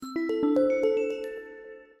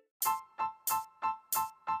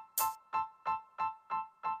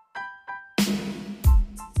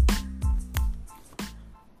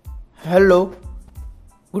Hello,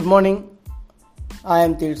 good morning. I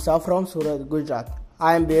am Tirsa from Surat, Gujarat.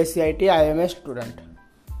 I am BSc IT IM student.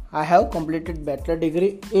 I have completed bachelor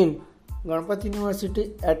degree in Ganpati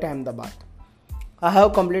University at Ahmedabad. I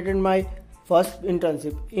have completed my first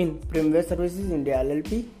internship in Primware Services India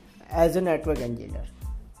LLP as a network engineer.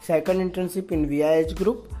 Second internship in VIH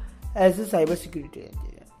Group as a cybersecurity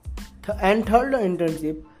engineer. And third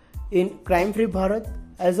internship in Crime Free Bharat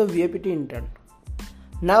as a VAPT intern.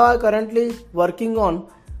 Now I am currently working on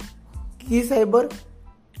Key Cyber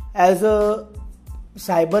as a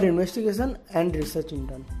cyber investigation and research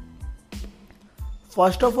intern.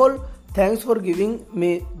 First of all, thanks for giving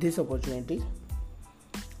me this opportunity.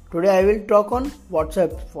 Today I will talk on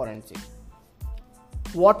WhatsApp forensic.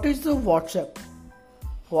 What is the WhatsApp?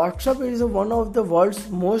 WhatsApp is one of the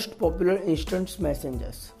world's most popular instant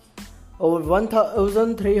messengers. Over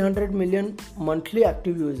 1,300 million monthly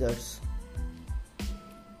active users.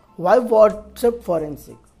 Why WhatsApp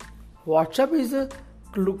forensic? WhatsApp is a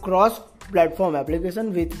cross-platform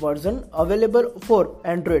application with version available for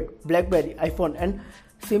Android, BlackBerry, iPhone and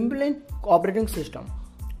Symbian operating system.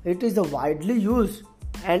 It is a widely used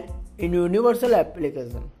and universal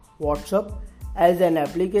application. WhatsApp as an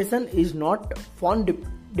application is not phone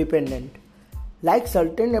dependent, like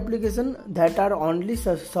certain applications that are only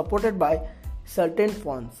supported by certain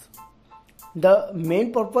phones. The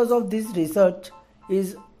main purpose of this research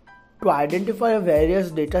is to identify various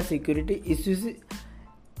data security issues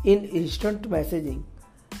in instant messaging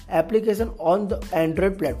application on the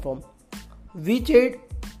Android platform, which aid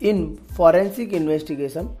in forensic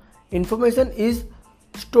investigation. Information is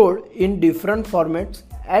stored in different formats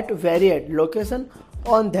at varied locations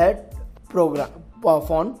on that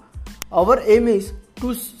phone. Our aim is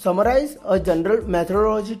to summarize a general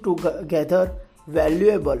methodology to gather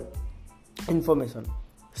valuable information,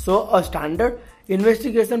 so a standard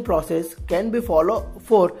investigation process can be followed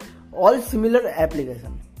for all similar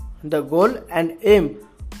applications. The goal and aim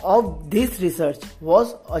of this research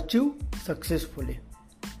was achieved successfully.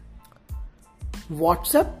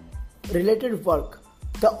 WhatsApp related work.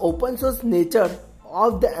 The open source nature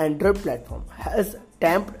of the Android platform has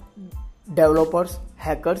tempted developers,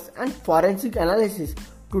 hackers and forensic analysts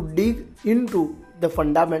to dig into the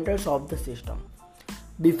fundamentals of the system.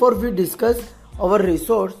 Before we discuss our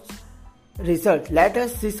research, let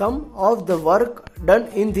us see some of the work done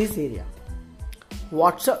in this area.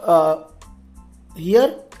 WhatsApp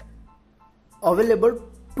here available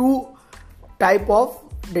two type of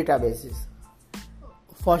databases.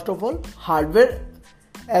 First of all, hardware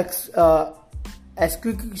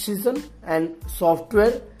acquisition and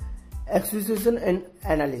software acquisition and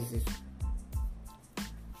analysis.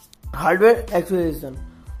 Hardware acquisition,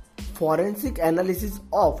 forensic analysis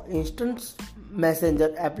of instant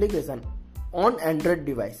messenger application on Android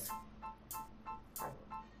device.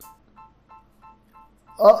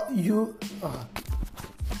 A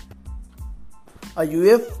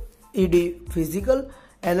UFED physical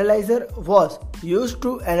analyzer was used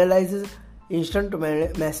to analyze instant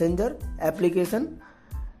messenger application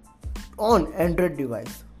on Android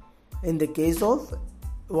device. In the case of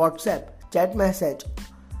WhatsApp, chat message,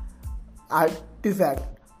 artifact,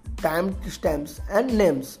 timestamps and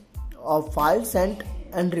names of files sent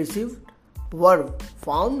and received were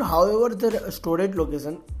found. However, the storage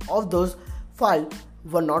location of those files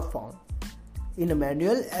were not found. In a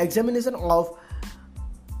manual examination of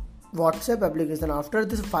WhatsApp application after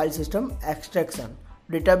this file system extraction,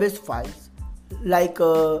 database files like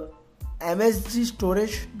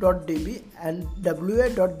msgstorage.db and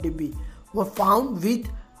wa.db were found with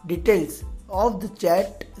details of the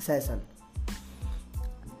chat session.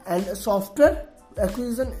 And software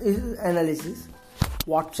acquisition is analysis.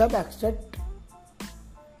 WhatsApp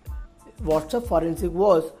forensic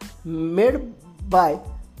was made by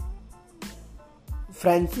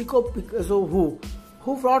Francisco Picasso, who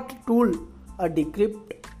brought a tool to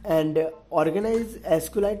decrypt and organize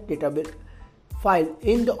SQLite database file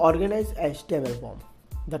in the organized HTML form.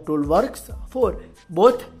 The tool works for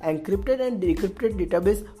both encrypted and decrypted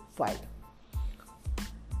database file.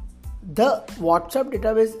 The WhatsApp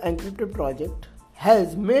database encrypted project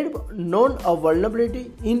has made known a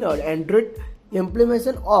vulnerability in an Android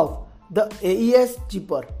implementation of the AES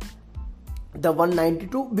zipper. The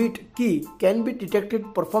 192-bit key can be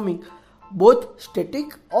detected performing both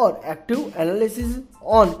static or active analysis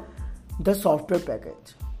on the software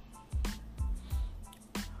package.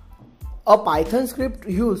 A Python script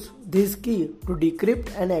uses this key to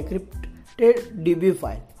decrypt an encrypted DB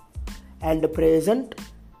file and present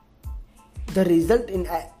the result in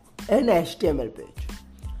an HTML page.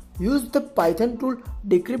 Use the Python tool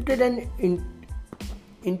decrypted and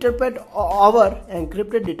interpret our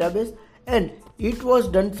encrypted database, and it was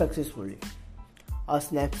done successfully. A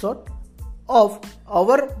snapshot of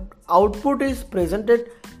our output is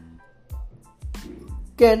presented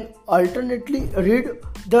can alternately read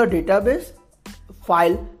the database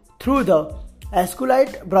file through the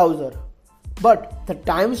SQLite browser, but the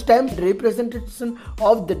timestamp representation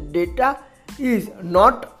of the data is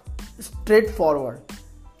not straightforward.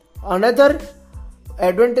 Another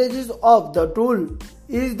advantage of the tool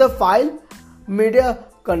is the file media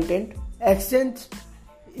content exchange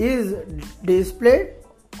is displayed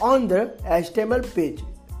on the HTML page.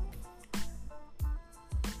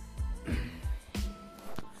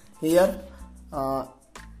 Here,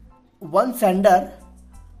 one sender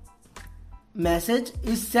message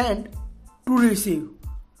is sent to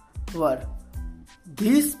receiver.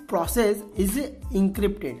 This process is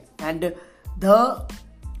encrypted, and the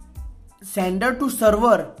sender to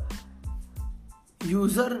server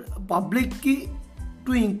user public key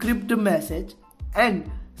to encrypt the message, and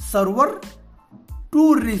server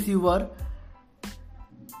to receiver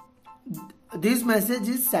this message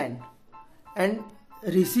is sent, and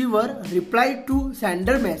receiver reply to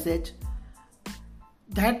sender message.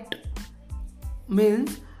 That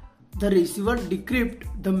means the receiver decrypt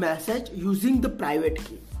the message using the private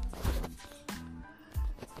key.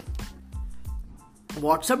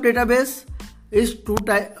 WhatsApp database is two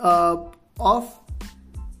types of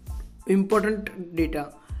important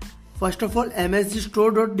data. First of all,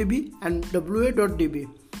 msgstore.db and wa.db.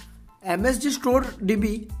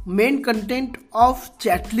 msgstore.db main content of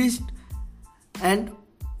chat list and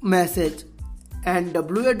message, and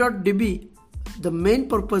wa.db the main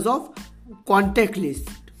purpose of contact list.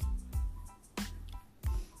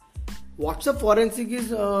 WhatsApp forensic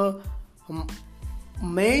is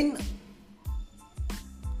main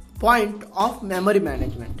point of memory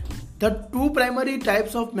management. The two primary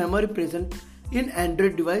types of memory present in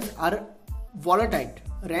Android device are volatile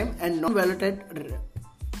RAM and non-volatile RAM.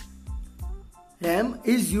 RAM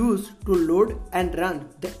is used to load and run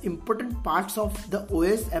the important parts of the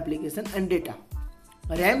OS application and data.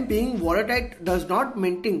 RAM being volatile does not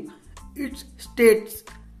maintain its states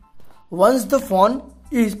once the phone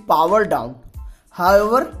is powered down.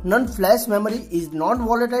 However, non-flash memory is not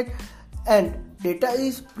volatile and data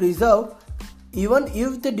is preserved even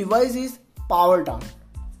if the device is powered down.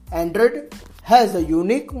 Android has a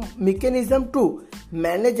unique mechanism to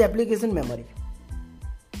manage application memory.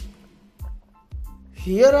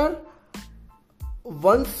 Here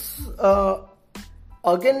are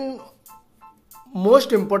again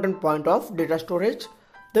most important point of data storage.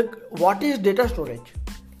 What is data storage?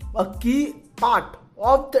 A key part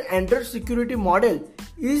of the Android security model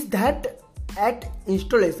is that at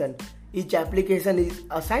installation, each application is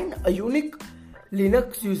assigned a unique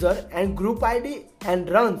Linux user and group ID and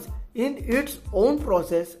runs in its own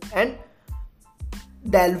process and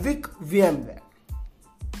Dalvik VMware.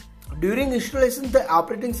 During installation, the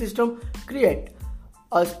operating system creates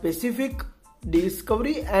a specific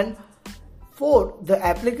discovery and for the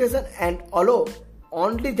application and allow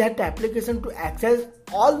only that application to access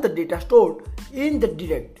all the data stored in the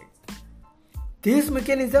directory. This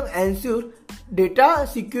mechanism ensures data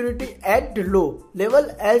security at the low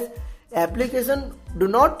level as applications do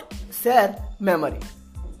not share memory,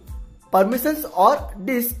 permissions or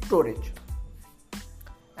disk storage.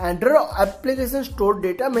 Android applications store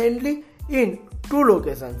data mainly in two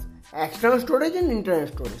locations: external storage and internal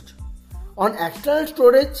storage. On external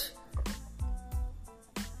storage,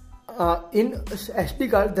 in SD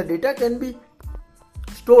card, the data can be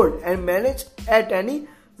stored and managed at any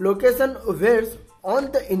location, whereas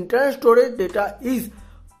on the internal storage, data is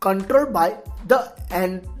controlled by the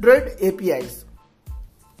Android APIs.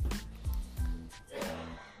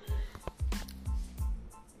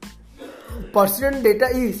 Persistent data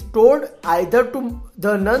is stored either to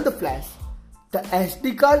the NAND flash, the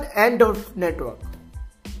SD card and the network.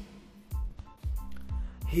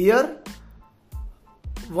 Here,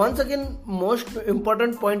 once again, most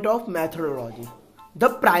important point of methodology. The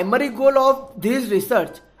primary goal of this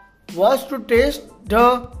research was to test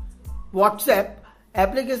the WhatsApp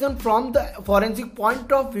application from the forensic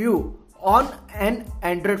point of view on an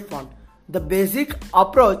Android phone. The basic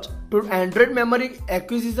approach to Android memory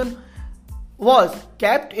acquisition was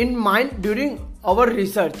kept in mind during our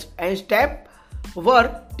research, and steps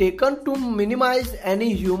were taken to minimize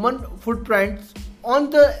any human footprints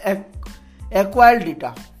on the acquired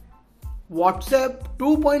data. WhatsApp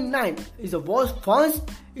 2.9 was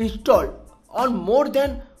first installed on more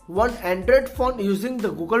than one Android phone using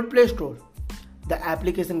the Google Play Store. The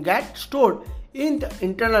application gets stored in the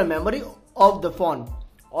internal memory of the phone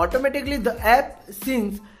Automatically the app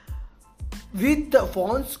syncs with the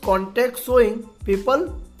phone's context, showing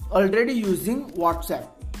people already using WhatsApp.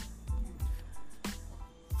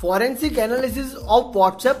 Forensic analysis of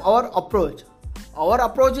WhatsApp. Our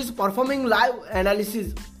approach is performing live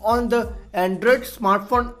analysis on the Android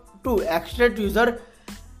smartphone to extract user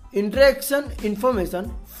interaction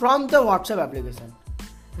information from the WhatsApp application.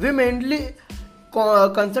 We mainly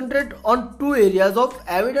concentrate on two areas of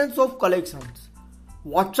evidence of collections: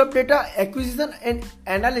 WhatsApp data acquisition and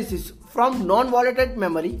analysis from non-volatile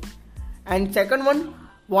memory, and second one,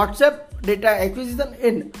 WhatsApp data acquisition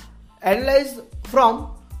and analysis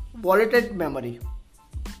from volatile memory.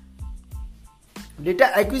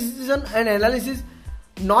 Data acquisition and analysis,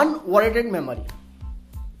 non-volatile memory.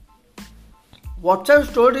 WhatsApp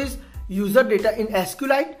stores user data in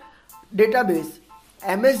SQLite database,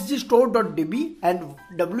 msgstore.db and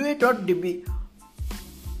wa.db.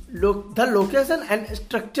 The location and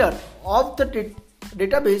structure of the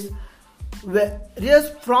database varies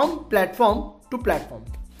from platform to platform.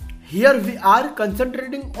 Here we are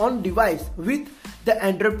concentrating on device with the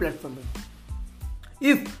Android platform.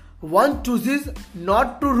 If one chooses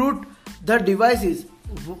not to root the devices,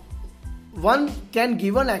 one can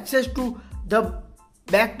given access to the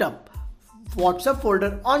backed up WhatsApp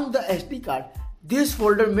folder on the SD card. This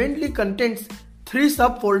folder mainly contains three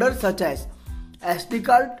subfolders such as SD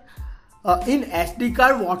card, in SD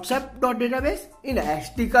card WhatsApp.database, in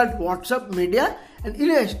SD card WhatsApp media, and in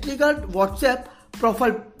SD card WhatsApp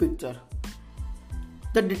profile picture.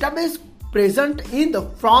 The database present in the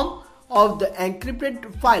form of the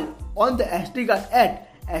encrypted file on the SD card at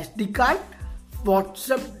SD card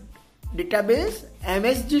WhatsApp database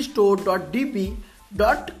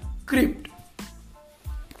msgstore.db.crypt.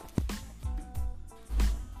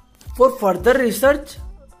 For further research,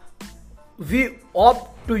 we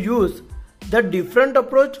opt to use the different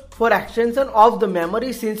approach for extension of the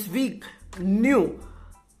memory. Since we knew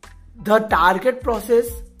the target process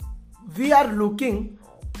we are looking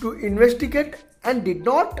to investigate and did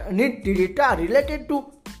not need data related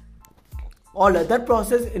to all other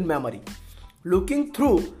processes in memory. Looking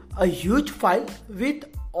through a huge file with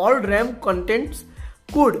all RAM contents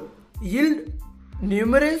could yield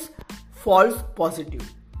numerous false positives.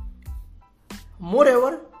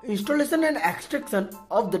 Moreover, installation and extraction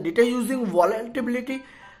of the data using volatility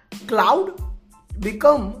cloud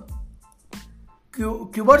become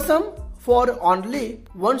cumbersome for only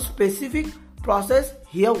one specific process,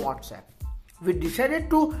 here WhatsApp. We decided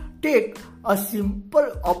to take a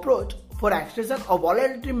simple approach for extraction of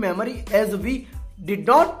volatile memory, as we did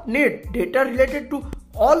not need data related to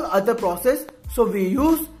all other processes, so we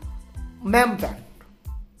use memfact.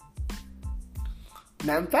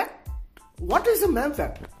 Memfact? What is a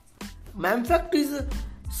memfact? Memfact is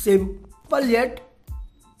simple yet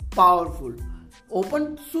powerful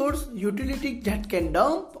open source utility that can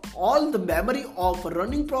dump all the memory of a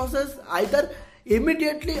running process either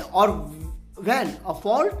immediately or when a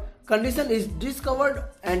fault condition is discovered,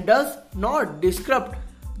 and does not disrupt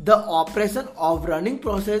the operation of running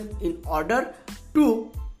process. In order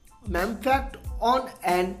to memfact on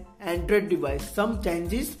an Android device, some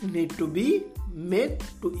changes need to be made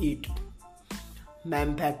to it.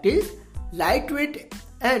 Memfact is lightweight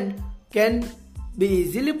and can be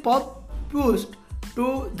easily pushed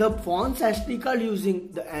to the phone's SD card using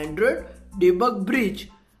the Android debug bridge,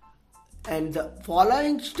 and the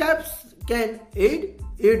following steps can aid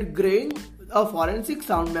it grain a forensic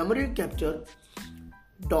sound memory capture.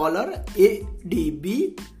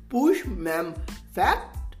 $ADB push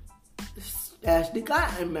memfact SD card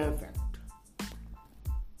and memfact.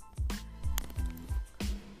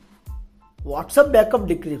 WhatsApp backup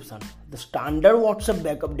decryption. The standard WhatsApp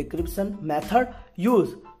backup decryption method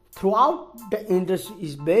used throughout the industry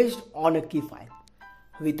is based on a key file.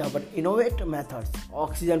 With our innovative methods,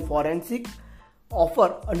 Oxygen Forensic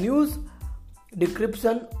offer a new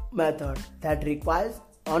decryption method that requires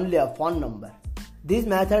only a phone number. This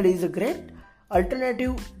method is a great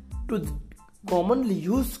alternative to the commonly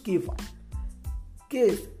used key file.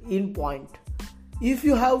 Case in point: if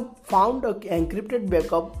you have found an encrypted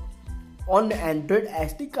backup on the Android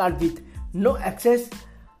SD card with no access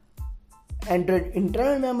Android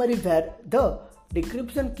internal memory where the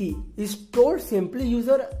decryption key is stored, simply use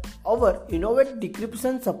our innovative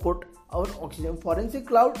decryption support. Our Oxygen Forensic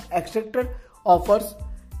Cloud Extractor offers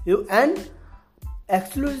you an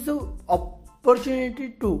exclusive opportunity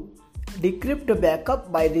to decrypt the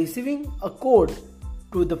backup by receiving a code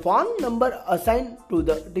to the phone number assigned to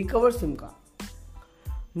the recovered SIM card.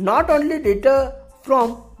 Not only data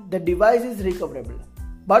from the device is recoverable,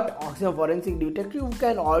 but Oxygen Forensic Detective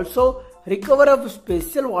can also recover a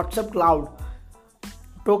special WhatsApp cloud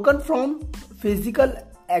token from physical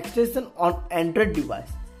extension on Android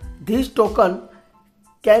device. This token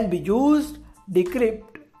can be used to decrypt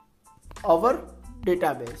our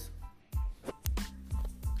database.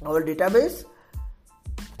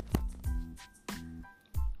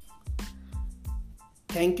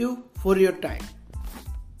 Thank you for your time.